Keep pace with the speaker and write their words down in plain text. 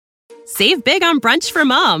Save big on brunch for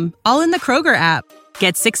mom, all in the Kroger app.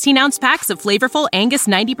 Get 16-ounce packs of flavorful Angus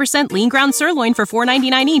 90% lean ground sirloin for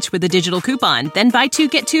 $4.99 each with a digital coupon. Then buy 2,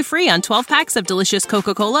 get 2 free on 12 packs of delicious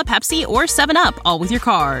Coca-Cola, Pepsi, or 7-Up, all with your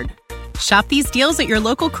card. Shop these deals at your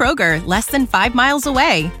local Kroger, less than 5 miles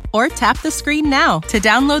away. Or tap the screen now to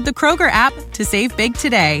download the Kroger app to save big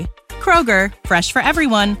today. Kroger, fresh for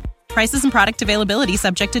everyone. Prices and product availability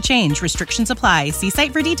subject to change. Restrictions apply. See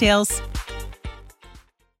site for details.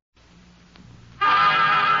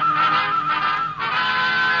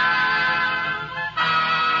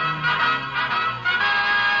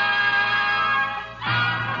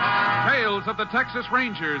 Tales of the Texas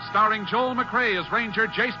Rangers, starring Joel McRae as Ranger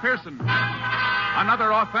Jace Pearson.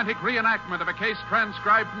 Another authentic reenactment of a case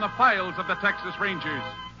transcribed from the files of the Texas Rangers.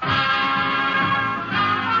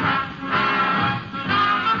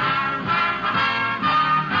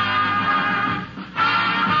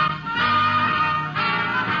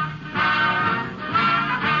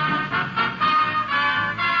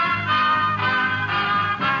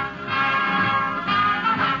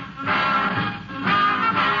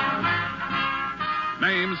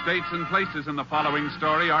 Names, dates, and places in the following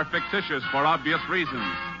story are fictitious for obvious reasons.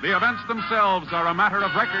 The events themselves are a matter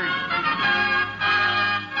of record.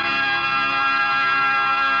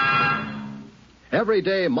 Every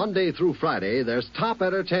day, Monday through Friday, there's top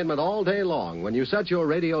entertainment all day long when you set your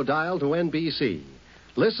radio dial to NBC.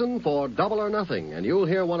 Listen for Double or Nothing, and you'll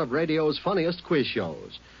hear one of radio's funniest quiz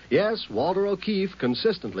shows. Yes, Walter O'Keefe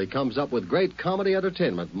consistently comes up with great comedy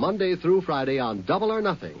entertainment Monday through Friday on Double or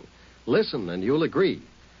Nothing. Listen, and you'll agree.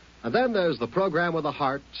 And then there's the program with the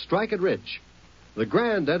heart, Strike It Rich. The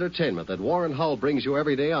grand entertainment that Warren Hull brings you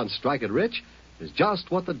every day on Strike It Rich is just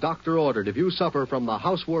what the doctor ordered if you suffer from the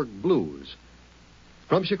housework blues.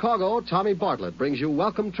 From Chicago, Tommy Bartlett brings you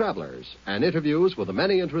Welcome Travelers and interviews with the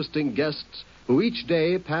many interesting guests who each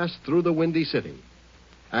day pass through the Windy City.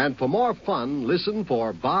 And for more fun, listen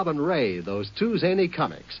for Bob and Ray, those two zany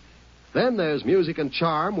comics. Then there's Music and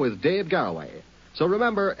Charm with Dave Garroway. So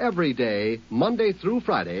remember, every day, Monday through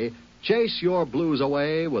Friday, chase your blues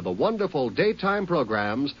away with the wonderful daytime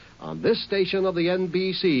programs on this station of the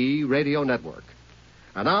NBC Radio Network.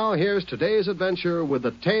 And now, here's today's adventure with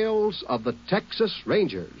the tales of the Texas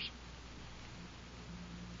Rangers.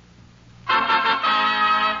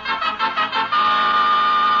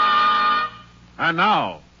 And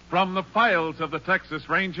now, from the files of the Texas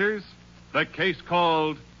Rangers, the case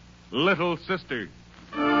called Little Sister.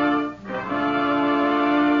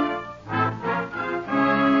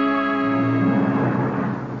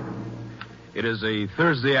 It is a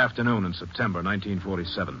Thursday afternoon in September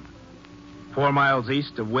 1947. 4 miles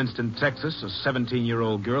east of Winston, Texas, a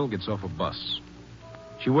 17-year-old girl gets off a bus.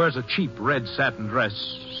 She wears a cheap red satin dress,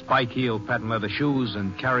 spike-heel patent leather shoes,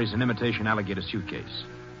 and carries an imitation alligator suitcase.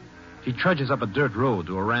 She trudges up a dirt road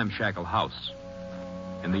to a ramshackle house.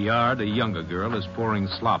 In the yard, a younger girl is pouring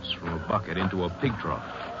slops from a bucket into a pig trough.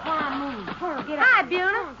 Hi,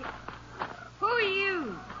 Buna. Who are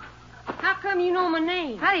you? How come you know my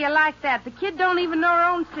name? How do you like that? The kid don't even know her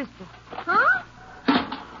own sister. Huh?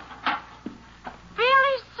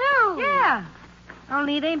 Billy Sue. Yeah.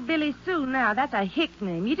 Only it ain't Billy Sue now. That's a hick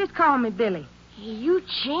name. You just call me Billy. You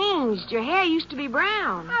changed. Your hair used to be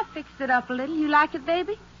brown. I fixed it up a little. You like it,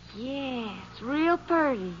 baby? Yes, real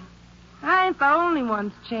pretty. I ain't the only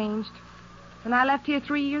one's changed. When I left here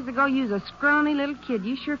 3 years ago, you was a scrawny little kid.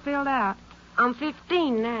 You sure filled out. I'm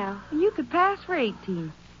 15 now. And you could pass for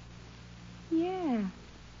 18. Yeah.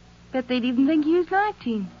 Bet they'd even think you was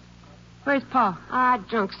 19. Where's Pa?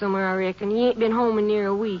 Drunk somewhere, I reckon. He ain't been home in near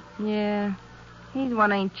a week. Yeah. He's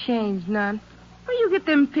one ain't changed none. Where you get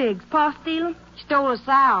them pigs? Pa steal 'em? Stole a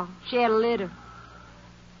sow. She had a litter.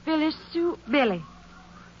 Billy Sue. Billy.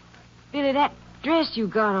 Billy, that dress you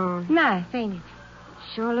got on. Nice, ain't it?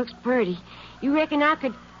 Sure looks pretty. You reckon I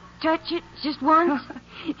could touch it just once?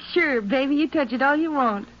 Sure, baby. You touch it all you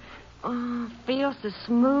want. Oh, feels so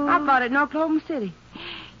smooth. I bought it in Oklahoma City.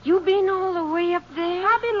 You been all the way up there?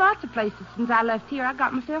 I've been lots of places since I left here. I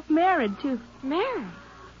got myself married, too. Married?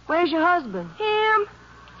 Where's your husband? Him.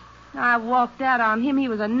 I walked out on him. He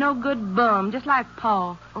was a no-good bum, just like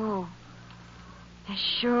Pa. Oh. That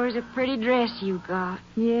sure is a pretty dress you got.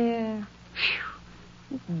 Yeah.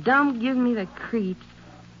 Phew. This dump gives me the creeps.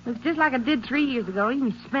 Looks just like it did 3 years ago.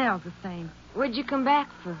 Even smells the same. What'd you come back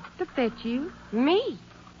for? To fetch you. Me?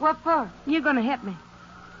 What for? You're going to help me.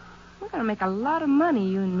 We're going to make a lot of money,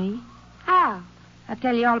 you and me. How? I'll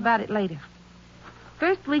tell you all about it later.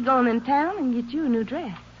 First, we go in town and get you a new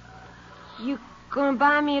dress. You gonna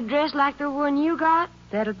buy me a dress like the one you got?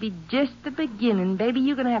 That'll be just the beginning, baby.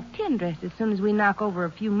 You're going to have 10 dresses as soon as we knock over a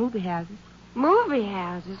few movie houses. Movie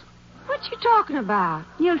houses? What you talking about?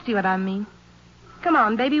 You'll see what I mean. Come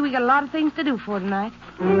on, baby. We got a lot of things to do for tonight.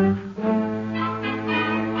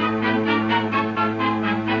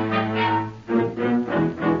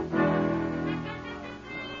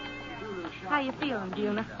 How you feeling,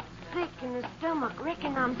 Beulah? Sick in the stomach.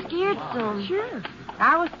 Reckon I'm scared some. Sure.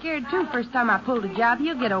 I was scared, too, first time I pulled a job.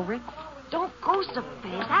 You'll get over it. Don't go so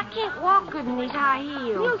fast. I can't walk good in these high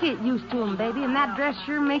heels. You'll get used to them, baby, and that dress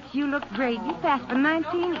sure makes you look great. You passed for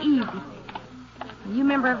 19 easy. You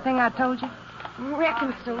remember everything I told you?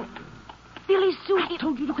 Reckon so. Billy Sue. I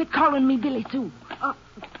told you to quit calling me Billy Sue.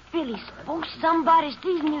 Billy, suppose somebody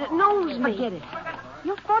sees me that knows me. Forget it.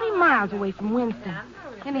 You're 40 miles away from Winston.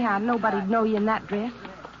 Anyhow, nobody'd know you in that dress.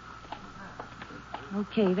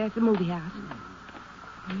 Okay, there's the movie house.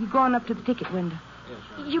 You going up to the ticket window?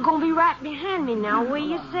 You gonna be right behind me now, where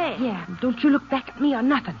you say? Yeah, don't you look back at me or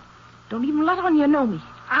nothing. Don't even let on you know me.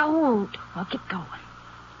 I won't. Well, get going.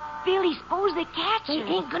 Billy, suppose they catch They us.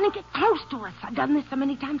 ain't gonna get close to us. I've done this so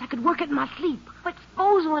many times I could work it in my sleep. But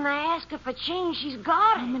suppose when I ask her for change, she's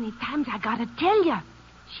got How it. many times I gotta tell you?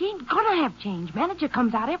 She ain't gonna have change. Manager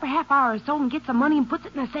comes out every half hour or so and gets some money and puts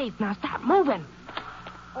it in a safe. Now start moving.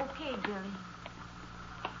 Okay, Billy.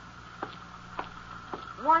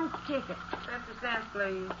 One ticket. That's cents,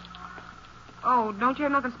 please. Oh, don't you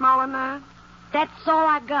have nothing smaller than that? That's all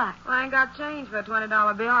I got. I ain't got change for a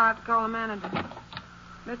 $20 bill. I'll have to call the manager.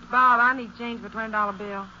 Mr. Bob, I need change for a $20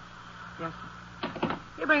 bill. Yes, sir.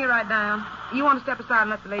 You bring it right down. You want to step aside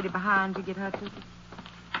and let the lady behind you get her ticket?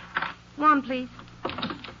 One, please.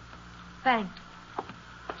 Thanks.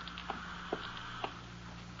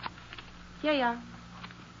 Here you are.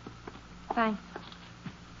 Thanks.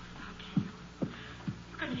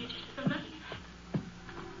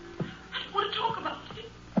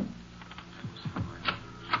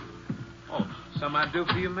 Something I do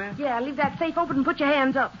for you, man? Yeah, leave that safe open and put your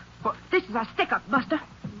hands up. What? This is a stick-up, Buster.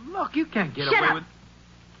 Look, you can't get Shut away up. with...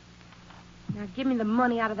 Now, give me the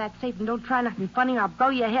money out of that safe and don't try nothing funny or I'll blow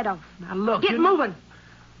your head off. Now, look, Get moving.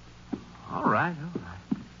 All right.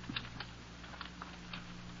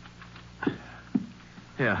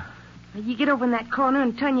 Yeah. Now, you get over in that corner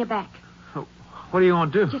and turn your back. What are you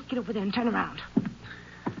going to do? Just get over there and turn around.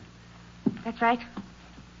 That's right.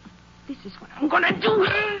 This is what I'm going to do.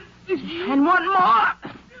 And one more.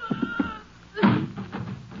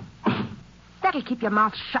 That'll keep your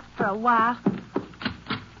mouth shut for a while.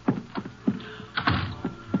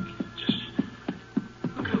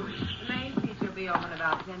 She'll be over in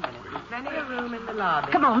about 10 minutes. There's plenty of room in the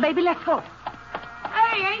lobby. Come on, baby, let's go.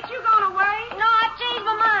 Hey, ain't you going away? No, I changed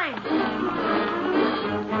my mind.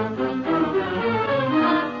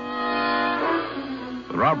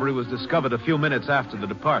 The robbery was discovered a few minutes after the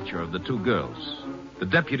departure of the two girls. The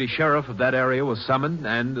deputy sheriff of that area was summoned,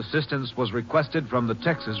 and assistance was requested from the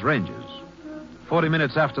Texas Rangers. 40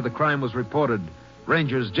 minutes after the crime was reported,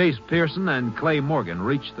 Rangers Jace Pearson and Clay Morgan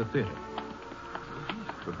reached the theater.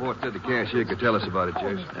 Report said the cashier could tell us about it,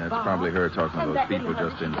 Jace. That's probably her talking to those people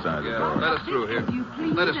just inside the door. Let us through here.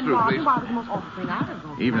 Let us through, please.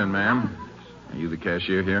 Evening, ma'am. Are you the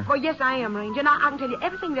cashier here? Oh, yes, I am, Ranger. Now, I can tell you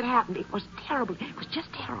everything that happened. It was terrible. It was just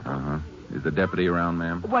terrible. Uh-huh. Is the deputy around,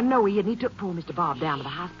 ma'am? Well, no, he isn't. He took poor Mr. Bob down to the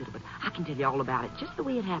hospital, but I can tell you all about it, just the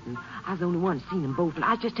way it happened. I was the only one seen them both, and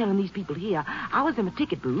I was just telling these people here. I was in a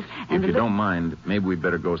ticket booth, and If you don't mind, maybe we'd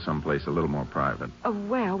better go someplace a little more private.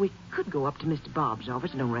 well, we could go up to Mr. Bob's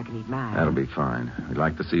office. I don't reckon he'd mind. That'll be fine. We'd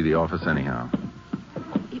like to see the office anyhow.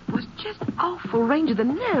 It was just awful, Ranger, the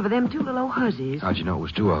nerve of them two little old hussies. How'd you know it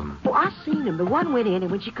was two of them? Oh, I seen them. The one went in, and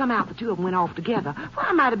when she come out, the two of them went off together. Well,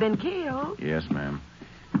 I might have been killed. Yes, ma'am.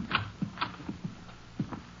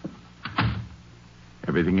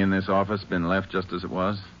 Everything in this office been left just as it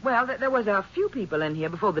was? Well, there was a few people in here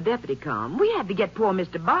before the deputy come. We had to get poor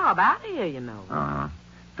Mr. Bob out of here, you know. Uh-huh.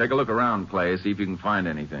 Take a look around, Clay, see if you can find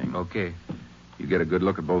anything. Okay. You get a good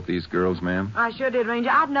look at both these girls, ma'am? I sure did, Ranger.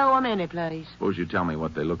 I'd know them any place. Suppose you tell me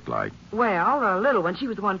what they looked like. Well, the little one, she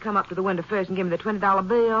was the one come up to the window first and gave me the $20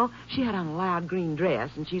 bill. She had on a loud green dress,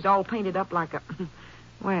 and she's all painted up like a...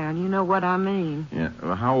 Well, you know what I mean. Yeah.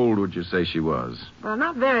 Well, how old would you say she was? Well,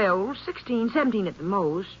 not very old. 16, 17 at the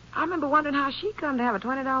most. I remember wondering how she come to have a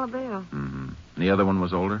 $20 bill. Mm-hmm. The other one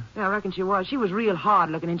was older? Yeah, I reckon she was. She was real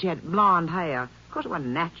hard-looking, and she had blonde hair. Of course, it wasn't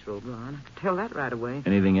natural blonde. I could tell that right away.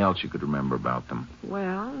 Anything else you could remember about them?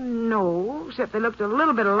 Well, no, except they looked a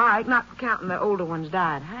little bit alike, not counting the older one's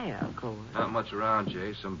dyed hair, of course. Not much around,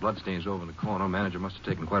 Jay. Some bloodstains over in the corner. Manager must have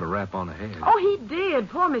taken quite a rap on the head. Oh, he did.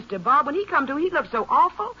 Poor Mr. Bob. When he come to, he looked so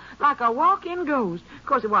awful, like a walk-in ghost. Of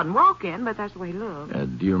course, it wasn't walk-in, but that's the way he looked.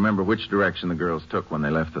 Do you remember which direction the girls took when they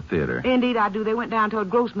left the theater? Indeed, I do. They went down toward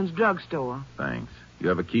Grossman's drugstore. Thanks. You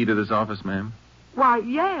have a key to this office, ma'am? Why,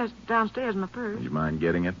 yes, downstairs in my purse. Would you mind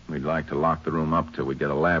getting it? We'd like to lock the room up till we get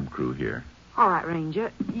a lab crew here. All right,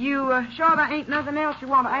 Ranger. You sure there ain't nothing else you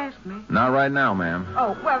want to ask me? Not right now, ma'am.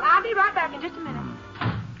 Oh, well, I'll be right back in just a minute.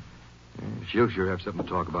 She'll sure have something to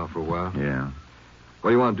talk about for a while. Yeah. What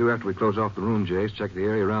do you want to do after we close off the room, Jace? Check the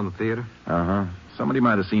area around the theater? Uh-huh. Somebody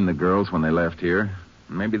might have seen the girls when they left here.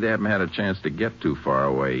 Maybe they haven't had a chance to get too far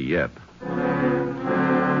away yet.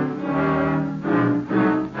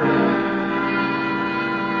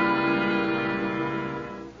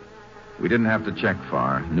 We didn't have to check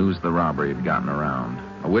far. News of the robbery had gotten around.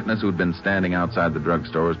 A witness who'd been standing outside the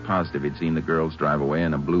drugstore was positive he'd seen the girls drive away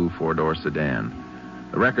in a blue four-door sedan.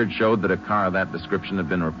 The record showed that a car of that description had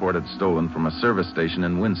been reported stolen from a service station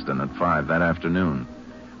in Winston at 5 that afternoon.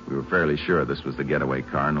 We were fairly sure this was the getaway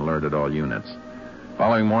car and alerted all units.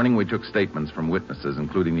 Following morning, we took statements from witnesses,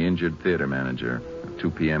 including the injured theater manager. At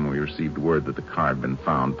 2 p.m., we received word that the car had been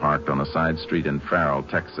found parked on a side street in Farrell,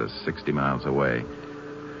 Texas, 60 miles away.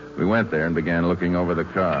 We went there and began looking over the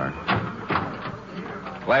car.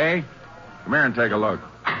 Clay, come here and take a look.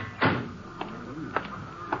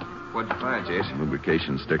 What'd you find, Jason?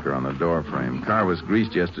 Lubrication sticker on the door frame. Car was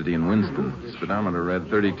greased yesterday in Winston. Speedometer read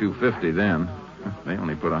 3250 then. They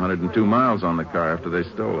only put 102 miles on the car after they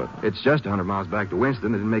stole it. It's just 100 miles back to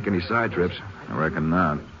Winston. They didn't make any side trips. I reckon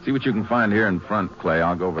not. See what you can find here in front, Clay.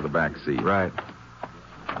 I'll go over the back seat. Right.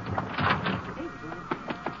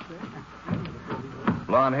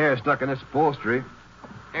 Blonde hair stuck in this upholstery.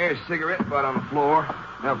 There's a cigarette butt on the floor.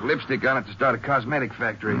 Enough lipstick on it to start a cosmetic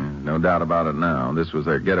factory. No doubt about it now. This was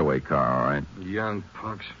their getaway car, all right. Young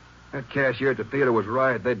punks. That cashier at the theater was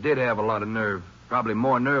right. They did have a lot of nerve. Probably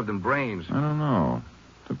more nerve than brains. I don't know.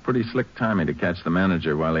 Took pretty slick timing to catch the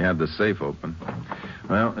manager while he had the safe open.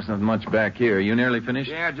 Well, there's not much back here. You nearly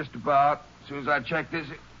finished? Yeah, just about. As soon as I check this...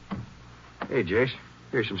 Hey, Jace,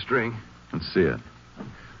 here's some string. Let's see it.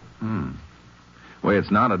 Way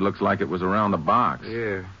it's knotted looks like it was around a box.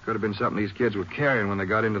 Yeah, could have been something these kids were carrying when they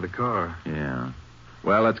got into the car. Yeah.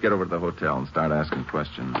 Well, let's get over to the hotel and start asking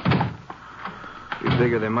questions. You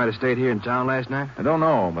figure they might have stayed here in town last night? I don't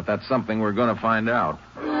know, but that's something we're going to find out.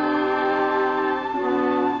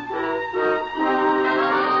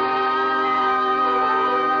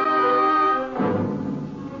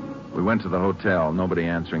 We went to the hotel. Nobody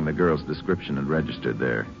answering the girl's description had registered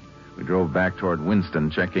there. We drove back toward Winston,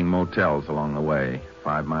 checking motels along the way.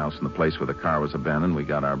 5 miles from the place where the car was abandoned, we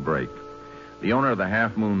got our break. The owner of the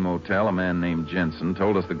Half Moon Motel, a man named Jensen,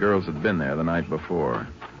 told us the girls had been there the night before.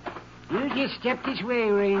 You just step this way,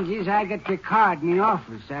 Rangers. I got your card in the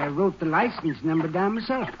office. I wrote the license number down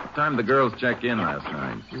myself. What time did the girls check in last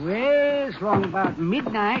night? Well, it's long about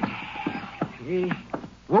midnight. They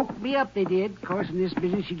woke me up, they did. Of course, in this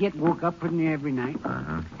business, you get woke up pretty near every night.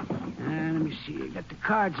 Uh-huh. Let me see. I got the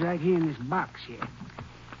cards right here in this box here.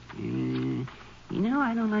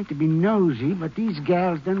 I don't like to be nosy, but these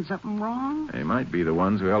gals done something wrong. They might be the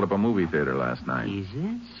ones who held up a movie theater last night. Is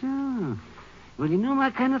that so? Well, I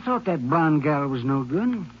kind of thought that blonde gal was no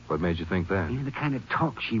good. What made you think that? The kind of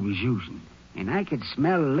talk she was using. And I could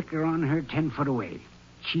smell liquor on her 10 foot away.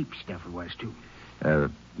 Cheap stuff it was, too.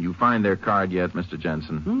 You find their card yet, Mr.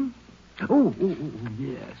 Jensen? Oh,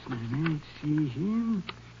 yes. Let's see here.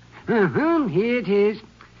 Here it is.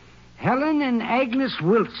 Helen and Agnes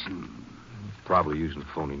Wilson. Probably using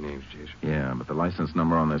phony names, Jason. Yeah, but the license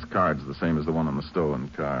number on this card's the same as the one on the stolen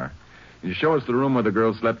car. Can you show us the room where the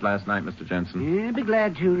girls slept last night, Mr. Jensen? Yeah, be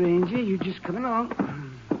glad to, Ranger. You just come along.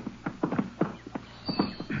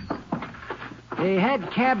 They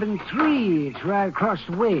had cabin 3. It's right across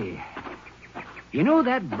the way. You know,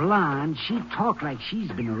 that blonde, she talked like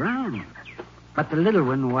she's been around. But the little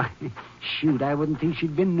one, why, shoot, I wouldn't think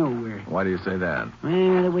she'd been nowhere. Why do you say that?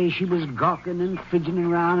 Well, the way she was gawking and fidgeting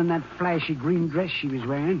around in that flashy green dress she was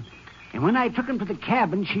wearing. And when I took him to the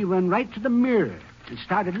cabin, she run right to the mirror and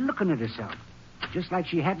started looking at herself, just like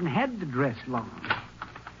she hadn't had the dress long.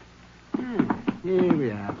 Here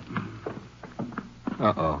we are.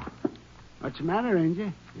 Uh-oh. What's the matter,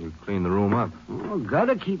 Ranger? You cleaned the room up. Oh,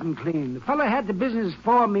 gotta keep them clean. The fellow had the business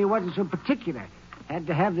for me, wasn't so particular. Had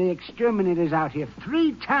to have the exterminators out here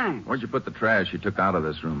 3 times. Where'd you put the trash you took out of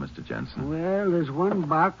this room, Mr. Jensen? Well, there's one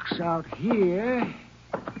box out here.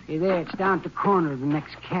 Hey, there, it's down at the corner of the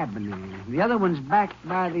next cabin there. The other one's back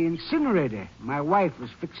by the incinerator. My wife was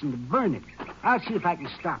fixing to burn it. I'll see if I can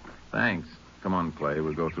stop her. Thanks. Come on, Clay.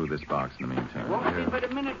 We'll go through this box in the meantime. Won't be but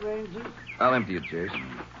a minute, Ranger. I'll empty it, Jason.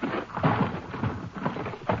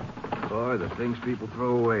 Boy, the things people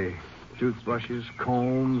throw away. Toothbrushes,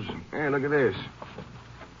 combs. Hey, look at this.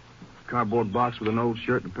 Cardboard box with an old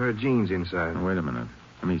shirt and a pair of jeans inside. Now, wait a minute.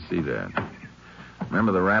 Let me see that.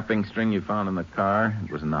 Remember the wrapping string you found in the car?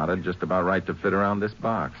 It was knotted just about right to fit around this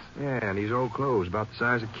box. Yeah, and these old clothes, about the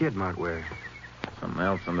size a kid might wear. Something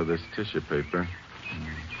else under this tissue paper.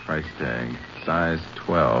 Price tag. Size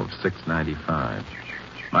 12, $6.95.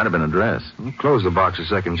 Might have been a dress. Close the box a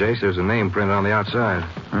second, Jace. There's a name printed on the outside.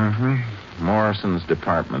 Mm-hmm. Morrison's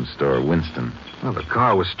Department Store, Winston. Well, the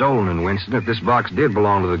car was stolen in Winston. If this box did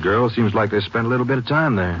belong to the girl, it seems like they spent a little bit of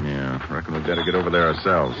time there. Yeah, reckon we'd better get over there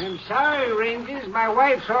ourselves. I'm sorry, Rangers. My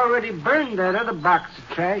wife's already burned that other box of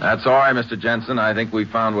trash. That's all right, Mr. Jensen. I think we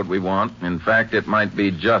found what we want. In fact, it might be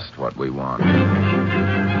just what we want.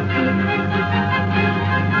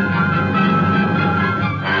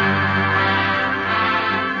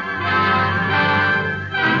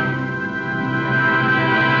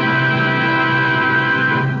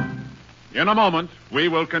 In a moment, we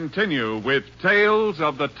will continue with Tales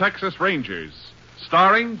of the Texas Rangers,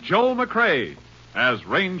 starring Joel McCrea as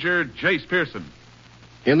Ranger Jace Pearson.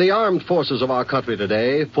 In the armed forces of our country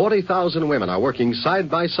today, 40,000 women are working side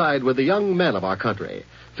by side with the young men of our country,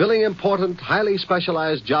 filling important, highly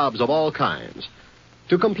specialized jobs of all kinds.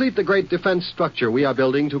 To complete the great defense structure we are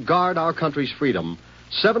building to guard our country's freedom,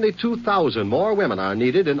 72,000 more women are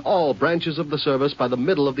needed in all branches of the service by the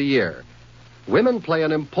middle of the year. Women play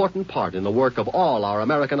an important part in the work of all our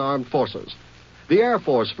American armed forces. The Air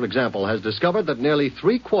Force, for example, has discovered that nearly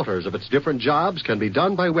 3/4 of its different jobs can be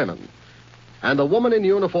done by women. And the woman in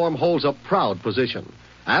uniform holds a proud position,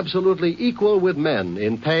 absolutely equal with men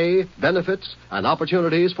in pay, benefits, and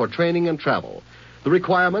opportunities for training and travel. The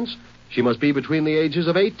requirements: she must be between the ages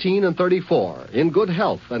of 18 and 34, in good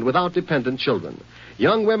health and without dependent children.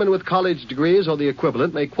 Young women with college degrees or the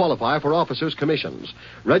equivalent may qualify for officers' commissions.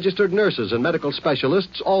 Registered nurses and medical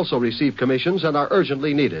specialists also receive commissions and are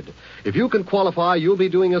urgently needed. If you can qualify, you'll be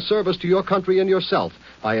doing a service to your country and yourself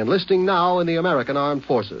by enlisting now in the American Armed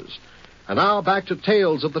Forces. And now back to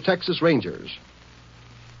Tales of the Texas Rangers.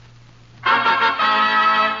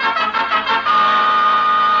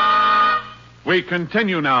 We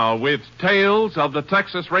continue now with Tales of the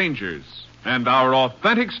Texas Rangers and our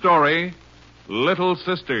authentic story, Little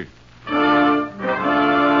Sister.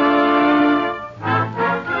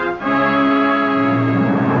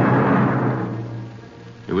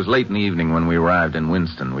 It was late in the evening when we arrived in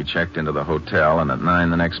Winston. We checked into the hotel, and at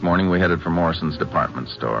 9 the next morning we headed for Morrison's Department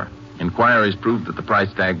Store. Inquiries proved that the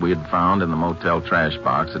price tag we had found in the motel trash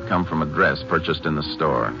box had come from a dress purchased in the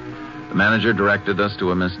store. The manager directed us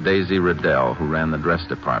to a Miss Daisy Riddell, who ran the dress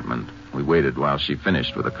department. We waited while she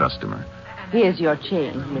finished with a customer. Here's your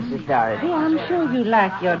change, Mrs. Doherty. I'm sure you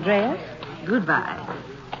like your dress. Goodbye.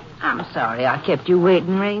 I'm sorry I kept you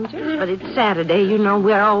waiting, Rangers, but it's Saturday. You know,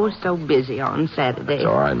 we're always so busy on Saturday. It's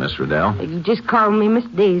all right, Miss Riddell. You just call me Miss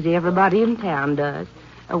Daisy. Everybody in town does.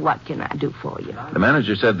 What can I do for you? The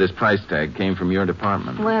manager said this price tag came from your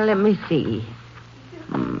department. Well, let me see.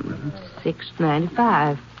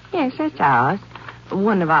 $6.95. Yes, that's ours.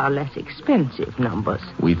 One of our less expensive numbers.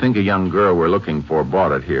 We think a young girl we're looking for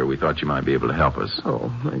bought it here. We thought you might be able to help us. Oh,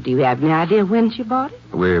 well, do you have any idea when she bought it?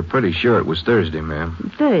 We're pretty sure it was Thursday,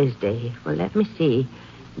 ma'am. Thursday. Well, let me see.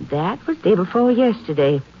 That was day before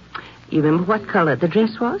yesterday. You remember what color the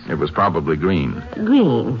dress was? It was probably green.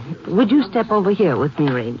 Green. Would you step over here with me,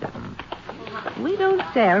 Ranger? We don't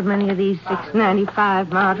sell many of these $6.95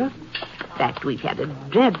 models. In fact, we've had a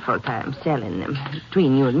dreadful time selling them.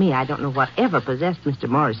 Between you and me, I don't know whatever possessed Mr.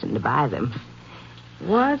 Morrison to buy them.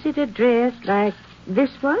 Was it a dress like this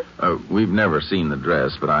one? We've never seen the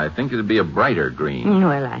dress, but I think it'd be a brighter green.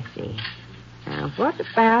 Well, I see. Now, what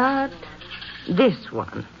about this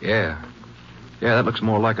one? Yeah. Yeah, that looks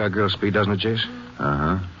more like our girl's speed, doesn't it, Jace?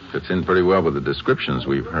 Uh-huh. Fits in pretty well with the descriptions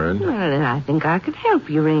we've heard. Well, then I think I could help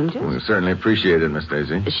you, Ranger. We certainly appreciate it, Miss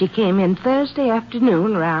Daisy. She came in Thursday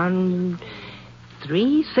afternoon around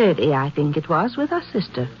 3:30, I think it was, with her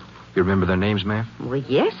sister. You remember their names, ma'am? Well,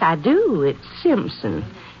 yes, I do. It's Simpson.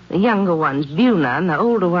 The younger one's Buna, and the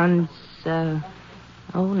older one's, now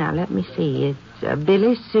let me see. It's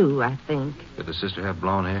Billy Sue, I think. Did the sister have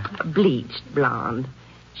blonde hair? Bleached blonde.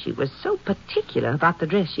 She was so particular about the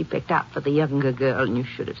dress she picked out for the younger girl, and you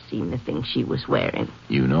should have seen the thing she was wearing.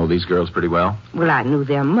 You know these girls pretty well? Well, I knew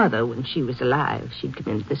their mother when she was alive. She'd come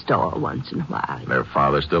into the store once in a while. Their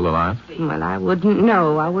father still alive? Well, I wouldn't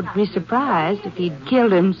know. I wouldn't be surprised if he'd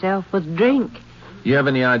killed himself with drink. You have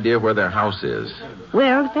any idea where their house is?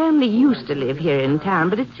 Well, the family used to live here in town,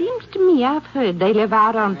 but it seems to me I've heard they live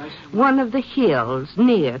out on one of the hills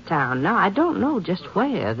near town. Now, I don't know just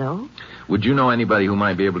where, though. Would you know anybody who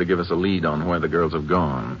might be able to give us a lead on where the girls have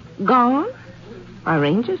gone? Gone? Our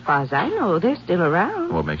Ranger, as far as I know, they're still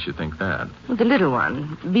around. What makes you think that? The little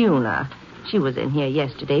one, Buna. She was in here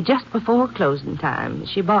yesterday, just before closing time.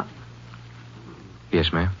 She bought...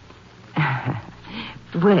 Yes, ma'am.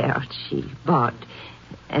 Well, she bought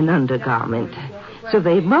an undergarment. So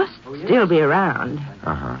they must still be around.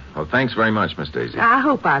 Uh-huh. Well, thanks very much, Miss Daisy. I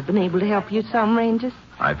hope I've been able to help you some, Rangers.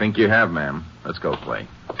 I think you have, ma'am. Let's go, Clay.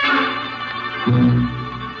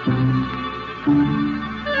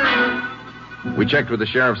 We checked with the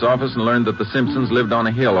sheriff's office and learned that the Simpsons lived on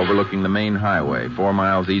a hill overlooking the main highway, 4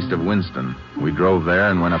 miles east of Winston. We drove there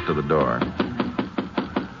and went up to the door.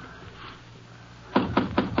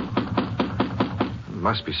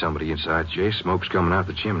 Must be somebody inside, Jay. Smoke's coming out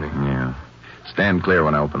the chimney. Yeah. Stand clear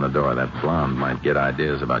when I open the door. That blonde might get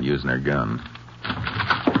ideas about using her gun.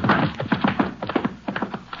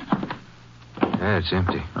 Yeah, it's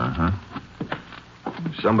empty. Uh-huh.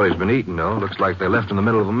 Somebody's been eating, though. Looks like they left in the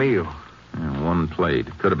middle of a meal. Yeah, one plate.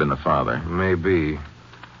 Could have been the father. Maybe.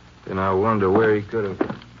 Then I wonder where he could have...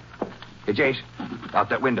 Hey, Jace, out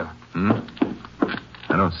that window.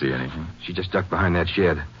 I don't see anything. She just ducked behind that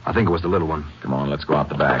shed. I think it was the little one. Come on, let's go out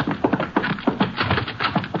the back.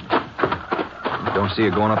 Don't see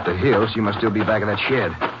her going up the hill. She must still be back of that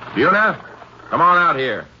shed. Buna, come on out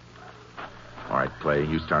here. All right, Clay,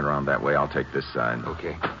 you start around that way. I'll take this side.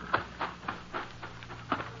 Okay.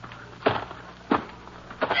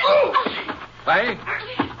 Clay?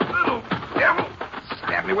 Little devil.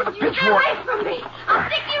 Stabbed me with a pitchfork. Get away from me. I'll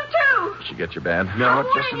stick you, too. Did she get you bad? No,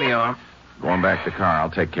 just in the arm. Going back to the car. I'll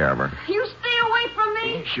take care of her. You stay away from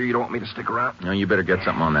me. Sure you don't want me to stick around? No, you better get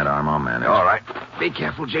something on that arm. I'll manage. All right. Be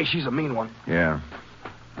careful, Jay. She's a mean one. Yeah.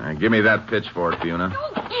 Give me that pitchfork, Buna.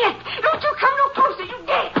 Yes. Don't you come no closer. You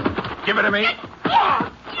get. Give it to me. Yeah.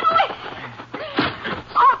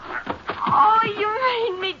 Oh, you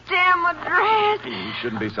made me tear my dress. You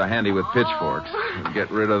shouldn't be so handy with pitchforks. Get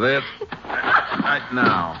rid of this right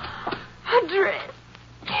now. My dress.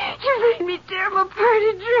 You made me tear my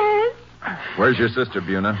pretty dress. Where's your sister,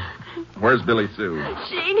 Buna? Where's Billy Sue?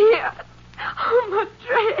 She ain't here. Oh, my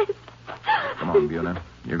dress. Come on, Buna.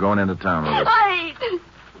 You're going into town with us. I ain't.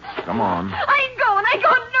 Come on. I ain't going. I ain't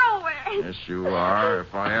going nowhere. Yes, you are,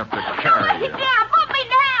 if I have to carry you. Down. Put me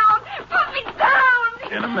down. Put me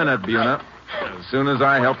down. In a minute, Buna. As soon as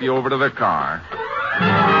I help you over to the car.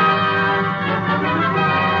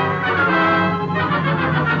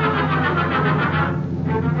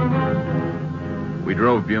 We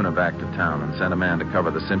drove Buna back to town and sent a man to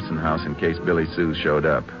cover the Simpson house in case Billy Sue showed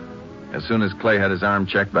up. As soon as Clay had his arm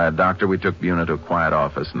checked by a doctor, we took Buna to a quiet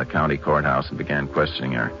office in the county courthouse and began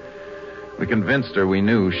questioning her. We convinced her we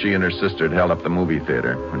knew she and her sister had held up the movie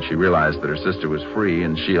theater. When she realized that her sister was free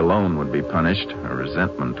and she alone would be punished, her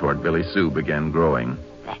resentment toward Billy Sue began growing.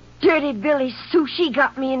 That dirty Billy Sue, she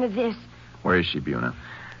got me into this. Where is she, Buna?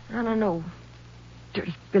 I don't know.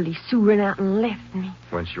 Dirty Billy Sue ran out and left me.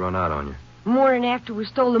 When'd she run out on you? Morning after we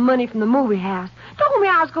stole the money from the movie house. Told me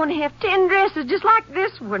I was going to have 10 dresses just like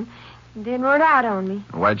this one. And then run out on me.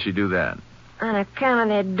 Why'd she do that? On account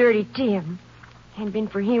of that dirty Tim. Hadn't been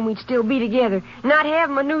for him, we'd still be together. Not have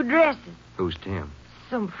my new dresses. Who's Tim?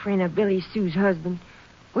 Some friend of Billy Sue's husband.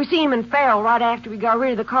 We seen him in Farrell right after we got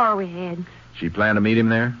rid of the car we had. She planned to meet him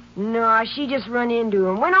there? No, she just run into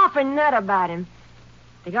him. Went off a nut about him.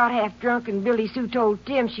 They got half drunk and Billy Sue told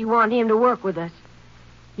Tim she wanted him to work with us.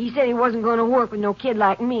 He said he wasn't going to work with no kid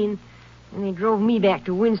like me, and they drove me back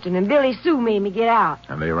to Winston, and Billy Sue made me get out.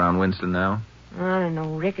 Are they around Winston now? I don't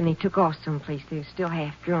know. Reckon they took off someplace. They're still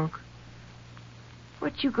half drunk.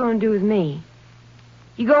 What you going to do with me?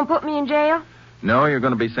 You going to put me in jail? No, you're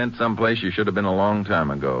going to be sent someplace you should have been a long time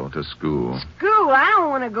ago, to school. School? I don't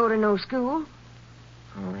want to go to no school.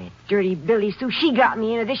 Oh, that dirty Billy Sue, she got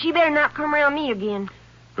me into this. She better not come around me again.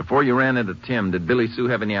 Before you ran into Tim, did Billy Sue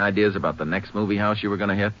have any ideas about the next movie house you were going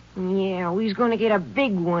to hit? Yeah, we was going to get a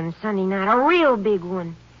big one Sunday night, a real big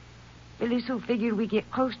one. Billy Sue figured we'd get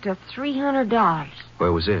close to $300.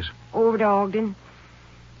 Where was this? Over to Ogden.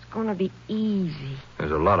 It's going to be easy.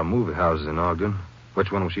 There's a lot of movie houses in Ogden.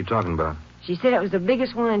 Which one was she talking about? She said it was the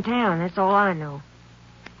biggest one in town. That's all I know.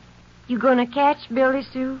 You going to catch Billy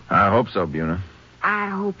Sue? I hope so, Buna. I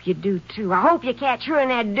hope you do, too. I hope you catch her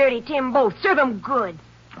and that dirty Tim both. Serve them good.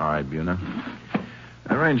 All right, Buna.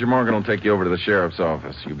 Ranger Morgan will take you over to the sheriff's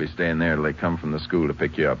office. You'll be staying there till they come from the school to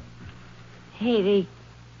pick you up. Hey, they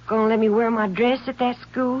gonna let me wear my dress at that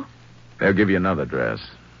school? They'll give you another dress.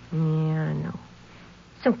 Yeah, I know.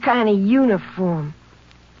 Some kind of uniform.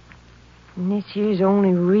 And this here's the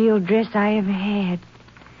only real dress I ever had.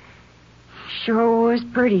 Sure was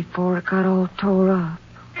pretty before it got all tore up.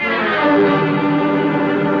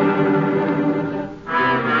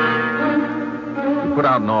 We put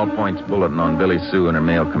out an all-points bulletin on Billy Sue and her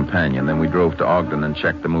male companion. Then we drove to Ogden and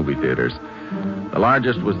checked the movie theaters. The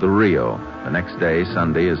largest was the Rio. The next day,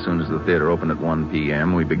 Sunday, as soon as the theater opened at 1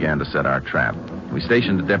 p.m., we began to set our trap. We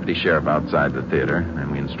stationed a deputy sheriff outside the theater,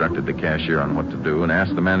 and we instructed the cashier on what to do and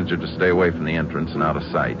asked the manager to stay away from the entrance and out of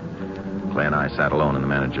sight. Clay and I sat alone in the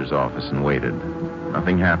manager's office and waited.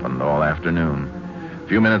 Nothing happened all afternoon. A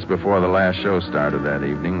few minutes before the last show started that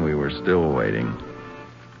evening, we were still waiting.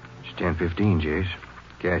 It's 10:15, Jace.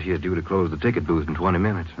 Cashier's due to close the ticket booth in 20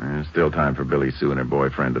 minutes. There's still time for Billy Sue and her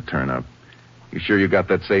boyfriend to turn up. You sure you got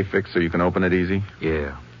that safe fixed so you can open it easy?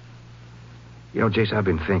 Yeah. You know, Jace, I've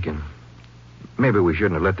been thinking. Maybe we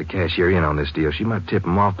shouldn't have let the cashier in on this deal. She might tip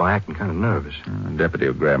him off by acting kind of nervous. The deputy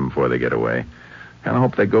will grab them before they get away. Kind of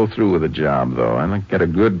hope they go through with the job, though. I'd like to get a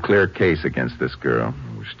good, clear case against this girl.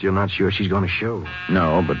 We're still not sure she's going to show.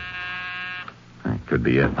 No, but that could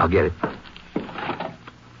be it. I'll get it.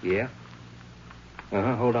 Yeah?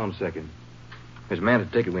 Hold on a second. There's a man at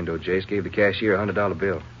the ticket window, Jace. Gave the cashier a $100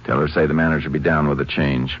 bill. Tell her to say the manager will be down with the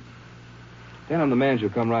change. Tell him the manager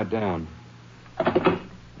will come right down.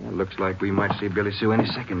 It looks like we might see Billy Sue any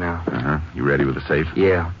second now. You ready with the safe?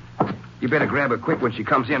 Yeah. You better grab her quick when she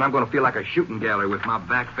comes in. I'm going to feel like a shooting gallery with my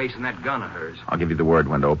back facing that gun of hers. I'll give you the word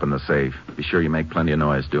when to open the safe. Be sure you make plenty of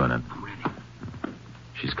noise doing it. I'm ready.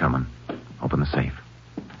 She's coming. Open the safe.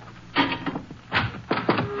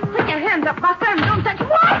 Put your hands up, Buster, and don't touch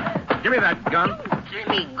what? Give me that gun.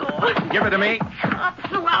 Jimmy, go. Give it to me.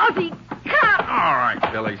 Cops, lousy cops. All right,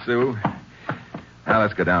 Billy Sue. Now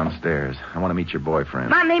let's go downstairs. I want to meet your boyfriend.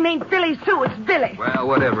 My name ain't Billy Sue, it's Billy. Well,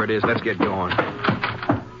 whatever it is, let's get going.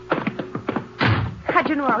 How'd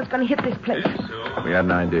you know I was going to hit this place? We had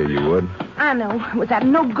an idea you would. I know. It was that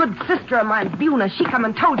no-good sister of mine, Buna. She come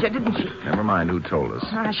and told you, didn't she? Never mind who told us.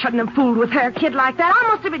 I shouldn't have fooled with her, a kid like that. I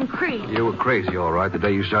must have been crazy. You were crazy, all right, the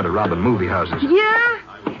day you started robbing movie houses. Yeah?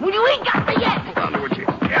 Well, you ain't got me yet. Hold on to it, you.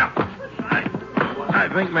 Yeah. I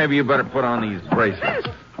think maybe you better put on these bracelets.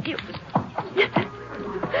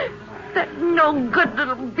 That no-good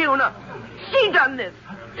little Buna. She done this.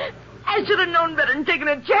 I should have known better than taking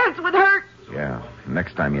a chance with her. Yeah.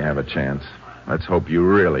 Next time you have a chance, let's hope you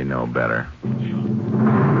really know better.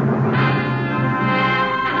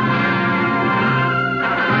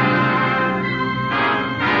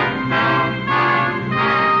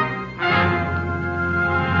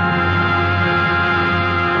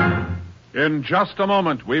 In just a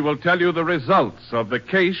moment, we will tell you the results of the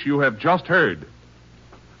case you have just heard.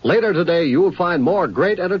 Later today, you'll find more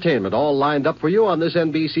great entertainment all lined up for you on this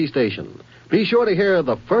NBC station. Be sure to hear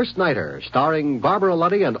The First Nighter, starring Barbara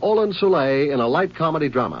Luddy and Olin Soule in a light comedy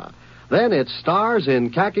drama. Then it's Stars in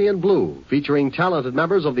Khaki and Blue, featuring talented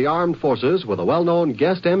members of the armed forces with a well-known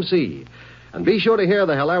guest MC. And be sure to hear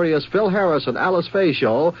the hilarious Phil Harris and Alice Faye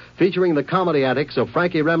show, featuring the comedy antics of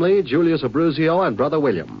Frankie Remley, Julius Abruzio, and Brother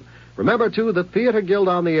William. Remember, too, the Theater Guild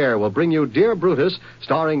on the Air will bring you Dear Brutus,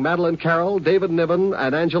 starring Madeline Carroll, David Niven,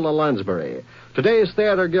 and Angela Lansbury. Today's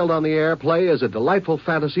Theater Guild on the Air play is a delightful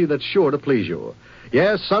fantasy that's sure to please you.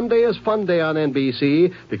 Yes, Sunday is Fun Day on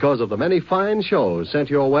NBC because of the many fine shows sent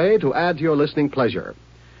your way to add to your listening pleasure.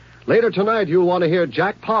 Later tonight, you'll want to hear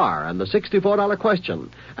Jack Parr and the $64 question,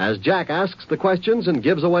 as Jack asks the questions and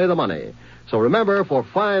gives away the money. So remember, for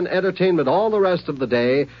fine entertainment all the rest of the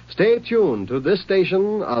day, stay tuned to this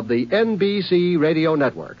station of the NBC Radio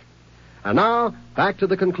Network. And now, back to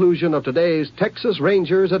the conclusion of today's Texas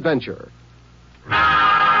Rangers adventure.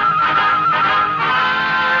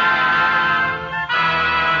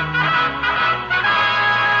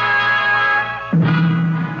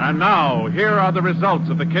 And now, here are the results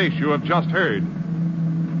of the case you have just heard.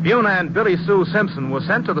 Buna and Billy Sue Simpson were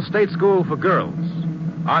sent to the state school for girls.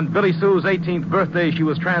 On Billy Sue's 18th birthday, she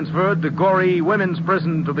was transferred to Goree Women's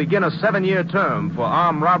Prison to begin a 7-year term for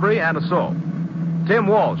armed robbery and assault. Tim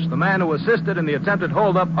Walsh, the man who assisted in the attempted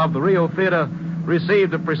holdup of the Rio Theater,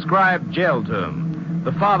 received a prescribed jail term.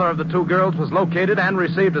 The father of the two girls was located and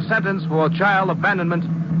received a sentence for child abandonment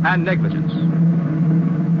and negligence.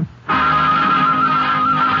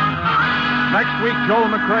 Next week, Joel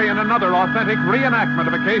McCrea in another authentic reenactment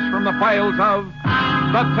of a case from the files of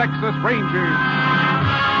the Texas Rangers.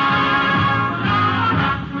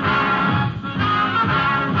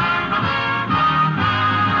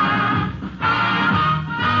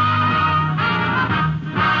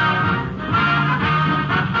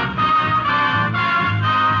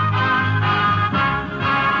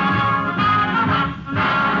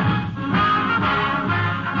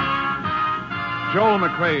 Joel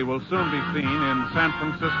McCrea will soon be seen in San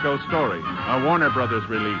Francisco Story, a Warner Brothers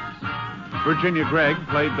release. Virginia Gregg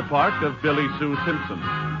played the part of Billy Sue Simpson,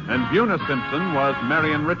 and Buna Simpson was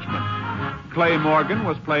Marion Richmond. Clay Morgan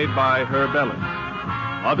was played by Herb Ellis.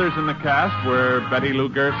 Others in the cast were Betty Lou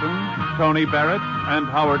Gerson, Tony Barrett, and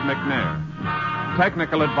Howard McNair.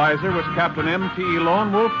 Technical advisor was Captain M.T.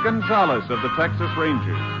 Lone Wolf Gonzalez of the Texas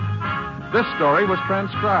Rangers. This story was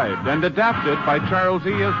transcribed and adapted by Charles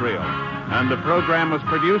E. Israel, and the program was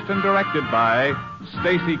produced and directed by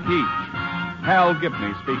Stacy Keach. Hal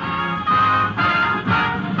Gibney speaking.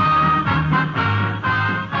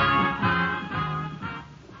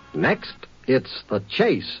 Next, it's The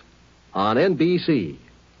Chase on NBC.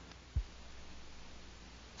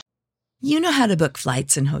 You know how to book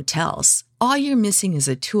flights and hotels. All you're missing is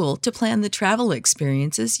a tool to plan the travel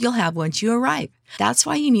experiences you'll have once you arrive. That's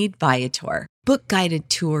why you need Viator. Book guided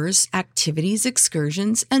tours, activities,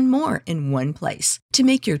 excursions, and more in one place to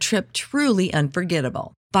make your trip truly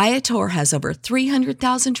unforgettable. Viator has over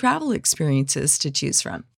 300,000 travel experiences to choose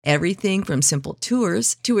from. Everything from simple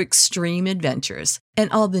tours to extreme adventures and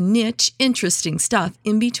all the niche, interesting stuff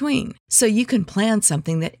in between. So you can plan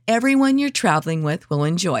something that everyone you're traveling with will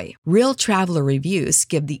enjoy. Real traveler reviews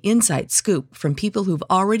give the inside scoop from people who've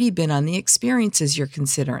already been on the experiences you're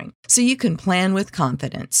considering. So you can plan with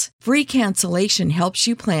confidence. Free cancellation helps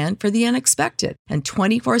you plan for the unexpected. And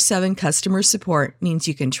 24/7 customer support means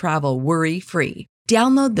you can travel worry-free.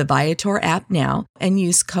 Download the Viator app now and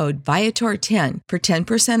use code Viator10 for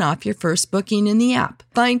 10% off your first booking in the app.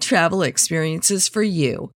 Find travel experiences for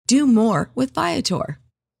you. Do more with Viator.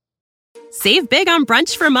 Save big on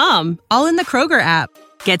brunch for mom, all in the Kroger app.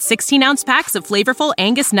 Get 16-ounce packs of flavorful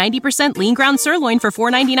Angus 90% lean ground sirloin for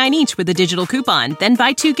 $4.99 each with a digital coupon. Then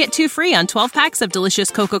buy 2, get 2 free on 12 packs of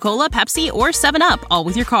delicious Coca-Cola, Pepsi, or 7-Up, all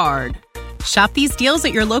with your card. Shop these deals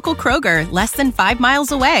at your local Kroger, less than 5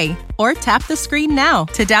 miles away. Or tap the screen now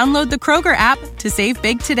to download the Kroger app to save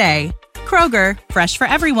big today. Kroger, fresh for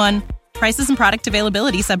everyone. Prices and product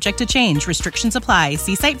availability subject to change. Restrictions apply.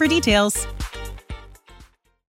 See site for details.